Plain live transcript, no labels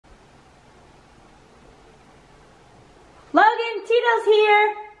Tito's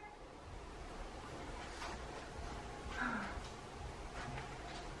here.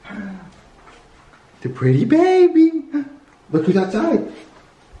 The pretty baby. Look who's outside.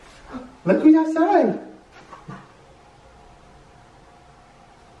 Look who's outside.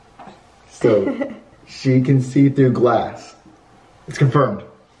 So, she can see through glass. It's confirmed.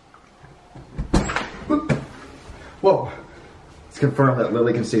 Whoa. It's confirmed that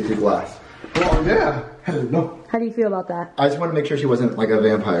Lily can see through glass. Oh, yeah. Hello. How do you feel about that? I just want to make sure she wasn't like a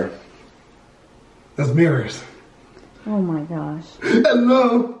vampire. That's mirrors. Oh my gosh.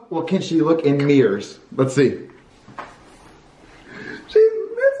 Hello. Well, can she look in mirrors? Let's see. She's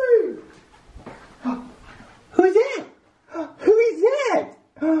missing. Who's that? Who is that?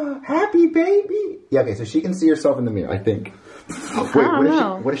 Happy baby. Yeah, okay, so she can see herself in the mirror, I think.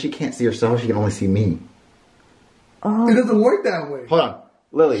 Wait, what if she can't see herself? She can only see me. Oh. It doesn't work that way. Hold on.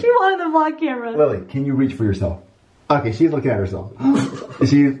 Lily. She wanted the vlog camera. Lily, can you reach for yourself? Okay, she's looking at herself.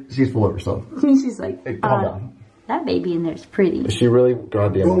 she's full of herself. She's like, hey, calm down. That baby in there is pretty. Is she really?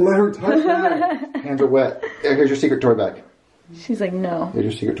 Goddamn. Don't let her touch that. Hands are wet. Yeah, here's your secret toy bag. She's like, no. Here's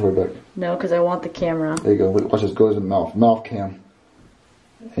your secret toy bag. No, because I want the camera. There you go. Watch this. Goes in the mouth. Mouth cam.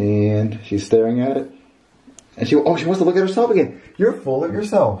 And she's staring at it. And she wants to look at herself again. You're full of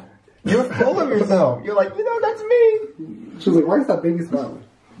yourself. You're full of yourself. You're like, that's me. She's like, why is that baby smiling?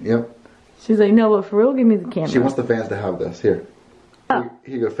 Yep. She's like, no, but for real, give me the camera. She wants the fans to have this. Here. Oh.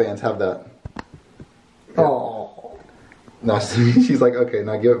 Here you go, fans. Have that. Oh. No, she's like, okay,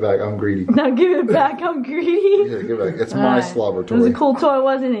 now give it back. I'm greedy. Now give it back. I'm greedy. Yeah, give it back. It's my slobber toy. It was a cool toy,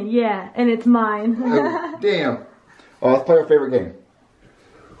 wasn't it? Yeah, and it's mine. Oh, damn. Oh, let's play our favorite game.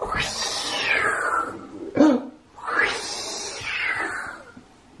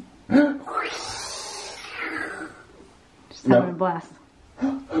 Just having a blast.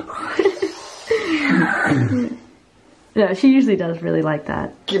 Yeah, she usually does really like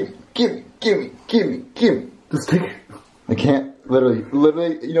that. Gimme. Just take it. I can't, literally,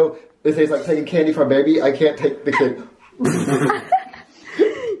 they say it's like taking candy from a baby. I can't take the kid.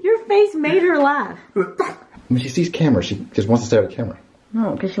 Your face made her laugh. When she sees camera, she just wants to stare at the camera.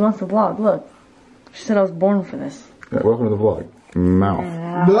 No, because she wants to vlog. Look. She said I was born for this. Yeah, welcome to the vlog. Mouth.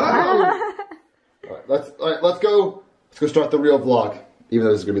 No. Let's go. Let's go start the real vlog. Even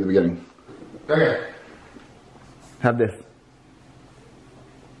though this is going to be the beginning. Okay. Have this.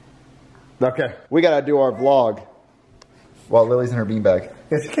 Okay. We got to do our vlog while Lily's in her beanbag.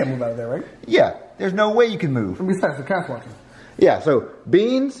 Yeah, she can't move out of there, right? Yeah. There's no way you can move. And besides, the cat's watching. Yeah, so,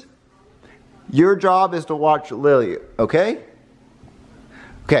 Beans, your job is to watch Lily, okay?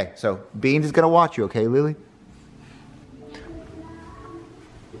 Okay, so, Beans is going to watch you, okay, Lily?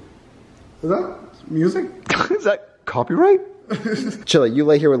 Is that music? Is that copyright? Chili, you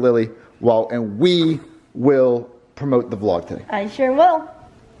lay here with Lily and we will promote the vlog today. I sure will.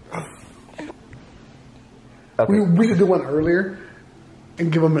 Okay. We should do one earlier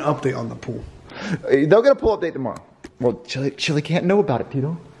and give them an update on the pool. They'll get a pool update tomorrow. Well, Chili can't know about it,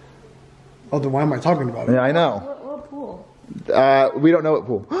 Tito. Oh, then why am I talking about it? Yeah, I know. What pool? We don't know what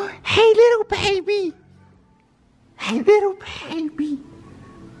pool. Hey, little baby. Hey, little baby.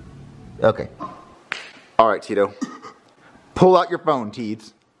 Okay. All right, Tito. Pull out your phone,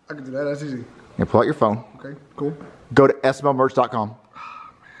 Teeds. I can do that. That's easy. Yeah, pull out your phone. Okay, cool. Go to smlmerch.com.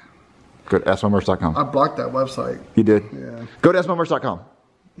 Go to smlmerch.com. I blocked that website. You did? Yeah. Go to smlmerch.com.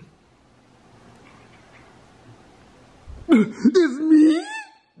 It's me?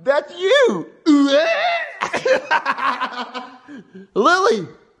 That's you. Lily,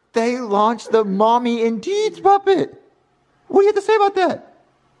 they launched the Mommy and Teeds puppet. What do you have to say about that?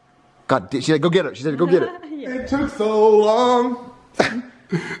 God, she said, go get it. She said, go get it. It took so long.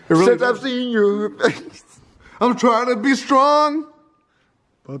 Since I've seen your face. I'm trying to be strong.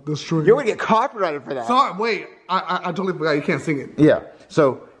 But the string. You're going to get copyrighted for that. Sorry, wait. I totally forgot. You can't sing it. Yeah.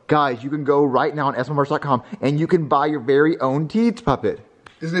 So, guys, you can go right now on smlmerch.com and you can buy your very own Teeds puppet.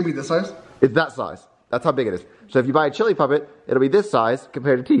 Is it going to be this size? It's that size. That's how big it is. So if you buy a Chili puppet, it'll be this size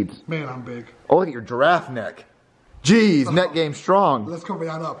compared to Teeds. Man, I'm big. Oh, look at your giraffe neck. Jeez, neck game strong. Let's cover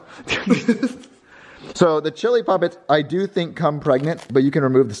that up. So the Chili puppets, I do think come pregnant, but you can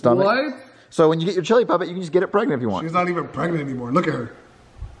remove the stomach. What? So when you get your Chili puppet, you can just get it pregnant if you want. She's not even pregnant anymore. Look at her.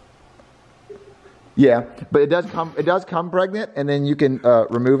 Yeah, but it does come pregnant, and then you can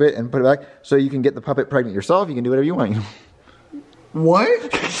remove it and put it back, so you can get the puppet pregnant yourself. You can do whatever you want. What?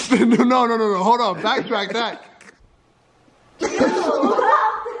 No. Hold on. Backtrack that.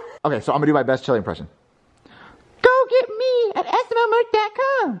 Okay, so I'm gonna do my best Chili impression. Go get me at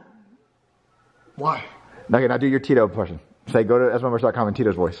smlmerch.com. Why? Okay, now do your Tito impression. Say, go to smlmerch.com in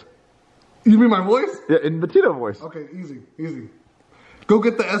Tito's voice. You mean my voice? Yeah, in the Tito voice. Okay, easy, easy. Go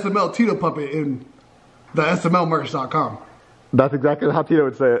get the SML Tito puppet in the SMLmerch.com. That's exactly how Tito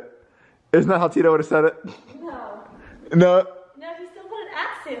would say it. Isn't that how Tito would have said it? No. No. No, he still put an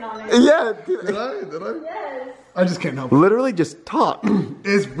accent on it. Yeah. Did I? Did I? Yes. I just can't help it. Literally just talk.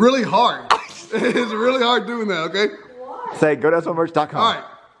 It's really hard. It's really hard doing that, okay? Why? Say, go to SMLmerch.com. All right.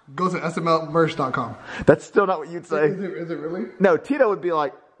 Go to SMLmerch.com. That's still not what you'd say. Is it really? No, Tito would be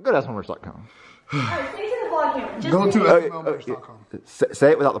like, go to SMLmerch.com. Alright, say to the vlog camera. Just Go to say it. SMLmerch.com.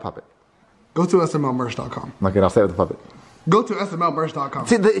 Say it without the puppet. Go to SMLmerch.com. Okay, I'll say it with the puppet. Go to SMLmerch.com.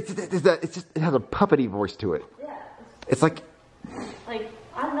 See, it has a puppety voice to it. Yeah. It's like, I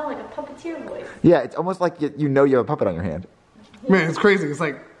don't know, like a puppeteer voice. yeah, it's almost like you know you have a puppet on your hand. Man, it's crazy. It's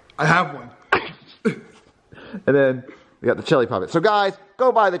like, I have one. And then we got the chili puppet. So guys,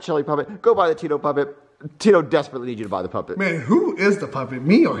 go buy the chili puppet. Go buy the Tito puppet. Tito desperately needs you to buy the puppet. Man, who is the puppet?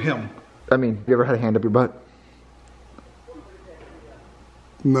 Me or him? I mean, have you ever had a hand up your butt?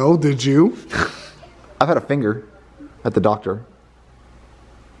 No, did you? I've had a finger at the doctor.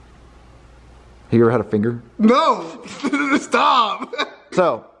 Have you ever had a finger? No! Stop!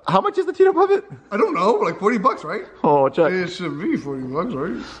 So, how much is the Tito puppet? I don't know, like $40, right? Oh, check. It should be $40,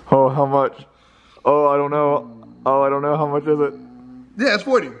 right? Oh, how much? Oh, I don't know. Oh, I don't know. How much is it? Yeah, it's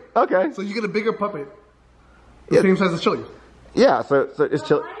 40. Okay. So you get a bigger puppet. The Yeah. same size as Chili. Yeah, so it's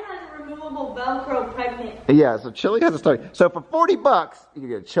chili. Mine has a removable Velcro pregnant. Yeah, so chili has a story. So for $40, you can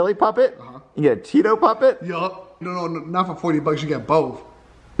get a chili puppet. You get a Tito puppet. Yup. No, not for $40, you get both.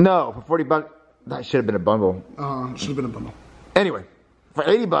 No, for $40, that should have been a bundle. Should have been a bundle. Anyway, for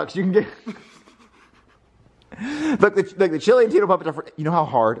 $80, you can get. Look, the chili and Tito puppets are for. You know how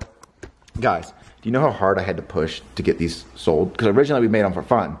hard, guys? Do you know how hard I had to push to get these sold? Because originally we made them for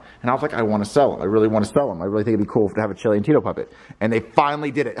fun, and I was like, I want to sell them. I really want to sell them. I really think it'd be cool to have a chili and Tito puppet. And they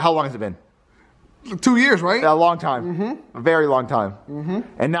finally did it. How long has it been? 2 years, right? A long time. A very long time.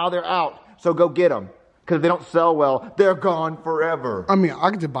 And now they're out. So go get them. Because if they don't sell well, they're gone forever. I mean,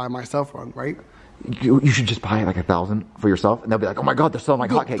 I could just buy myself one, right? You should just buy like 1,000 for yourself, and they'll be like, "Oh my God, they're selling like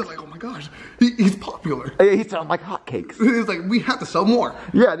They're hotcakes." like, oh my gosh, he's popular. Yeah, he's selling like hotcakes. It's like, we have to sell more.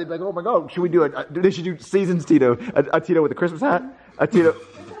 Yeah, they'd be like, "Oh my God, should we do they should do seasons Tito, a Tito with a Christmas hat, a Tito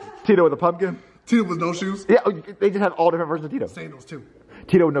with a pumpkin." Tito with no shoes. Yeah, they just have all different versions of Tito. Sandals too.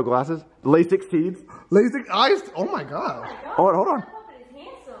 Tito with no glasses, LASIK teeth. LASIK eyes. Oh my god. Oh, hold on. That puppet is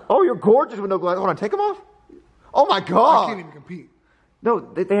handsome. Oh, you're gorgeous with no glasses. Hold on, take them off. Oh my I God. can't even compete. No,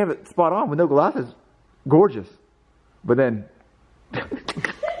 they have it spot on with no glasses. Gorgeous. But then,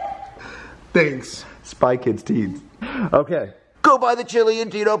 Thanks. Spy Kids teens. Okay. Go buy the chili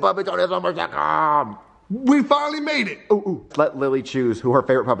and Tito puppets on SMLmerch.com. We finally made it. Ooh. Let Lily choose who her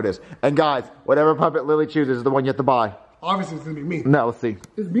favorite puppet is. And guys, whatever puppet Lily chooses is the one you have to buy. Obviously, it's gonna be me. No, let's see.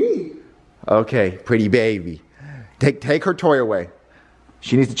 It's me. Okay, pretty baby. Take her toy away.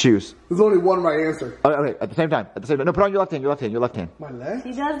 She needs to choose. There's only one right answer. Okay, at the same time. No, put on your left hand, your left hand. My left?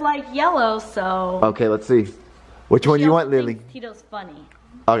 He does like yellow, so. Okay, let's see. Which one do you want, Lily? Tito's funny.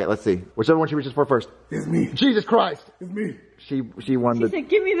 Okay, let's see. Whichever one she reaches for first. It's me. Jesus Christ. It's me. She won She the. said,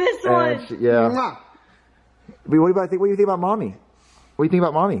 give me this and one. yeah. Mwah. What do you think about mommy? What do you think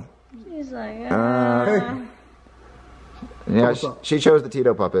about mommy? She's like, Hey. Yeah, What's up? she chose the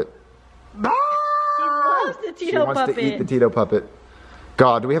Tito puppet. She loves the She Tito wants puppet. to eat the Tito puppet.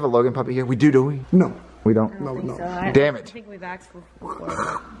 God, do we have a Logan puppet here? We do we? No. We don't. No, no. Damn it. I think we've asked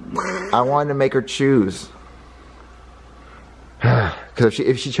before. I wanted to make her choose. Because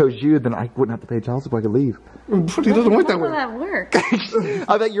if she chose you, then I wouldn't have to pay child support. I could leave. He doesn't work that How will way. that work?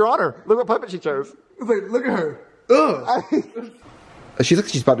 I bet Your Honor, look what puppet she chose. It's like, look at her. Ugh. She looks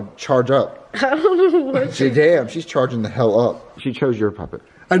like she's about to charge up. I don't know what. Damn, she's charging the hell up. She chose your puppet.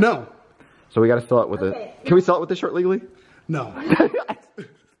 I know. So we got to sell it with Okay. it. Can we sell it with this shirt legally? No.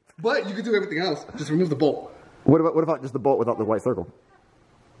 But you can do everything else. Just remove the bolt. What about just the bolt without the white circle?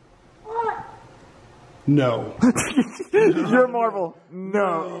 No. You're Marvel.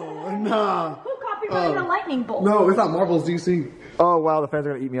 No. Nah. Who copyrighted the lightning bolt? No, it's not Marvel's DC. Oh wow, the fans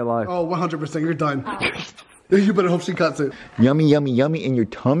are gonna eat me alive. Oh, 100%. You're done. You better hope she cuts it. Yummy, yummy, yummy in your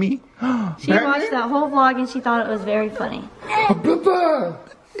tummy. She watched that whole vlog and she thought it was very funny.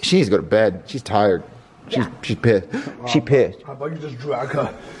 She needs to go to bed. She's tired. She's pissed. She pissed. How about you just drag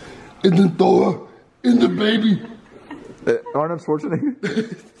her and then throw her in the baby? Arnold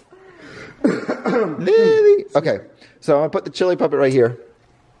Schwarzenegger. Lily. Okay, so I'm gonna put the chili puppet right here.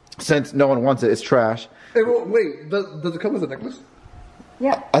 Since no one wants it, it's trash. Hey, well, wait. Does it come with a necklace?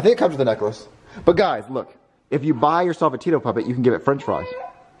 Yeah. I think it comes with a necklace. But guys, look. If you buy yourself a Tito puppet, you can give it French fries.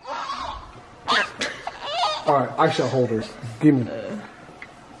 All right, I shall hold her. Give me.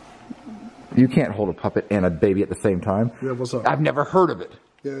 You can't hold a puppet and a baby at the same time. Yeah, what's up? I've never heard of it.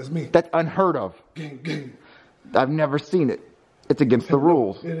 Yeah, it's me. That's unheard of. Gang, gang. I've never seen it. It's against the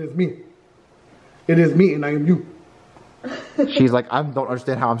rules. It is me. It is me and I am you. She's like, I don't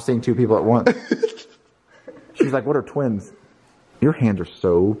understand how I'm seeing two people at once. She's like, what are twins? Your hands are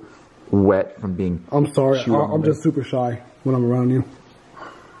so wet from being... I'm sorry. I'm just super shy when I'm around you.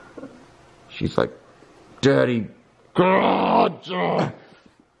 She's like, Daddy, God.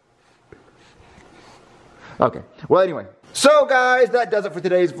 Okay. Well, anyway. So, guys, that does it for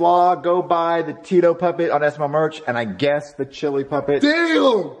today's vlog. Go buy the Tito puppet on SML merch, and I guess the Chili puppet.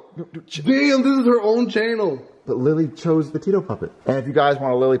 Damn! Damn, this is her own channel. But Lily chose the Tito puppet. And if you guys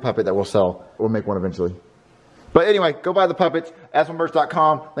want a Lily puppet that we'll sell, we'll make one eventually. But anyway, go buy the puppets,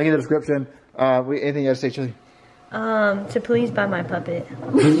 smlmerch.com, link in the description. Anything you have to say, Chili? To please buy my puppet.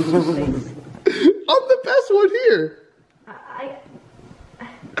 I'm the best one here.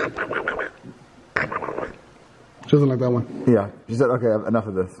 She doesn't like that one. Yeah. She said, okay, enough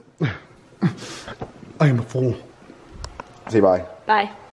of this. I am a fool. Say bye. Bye.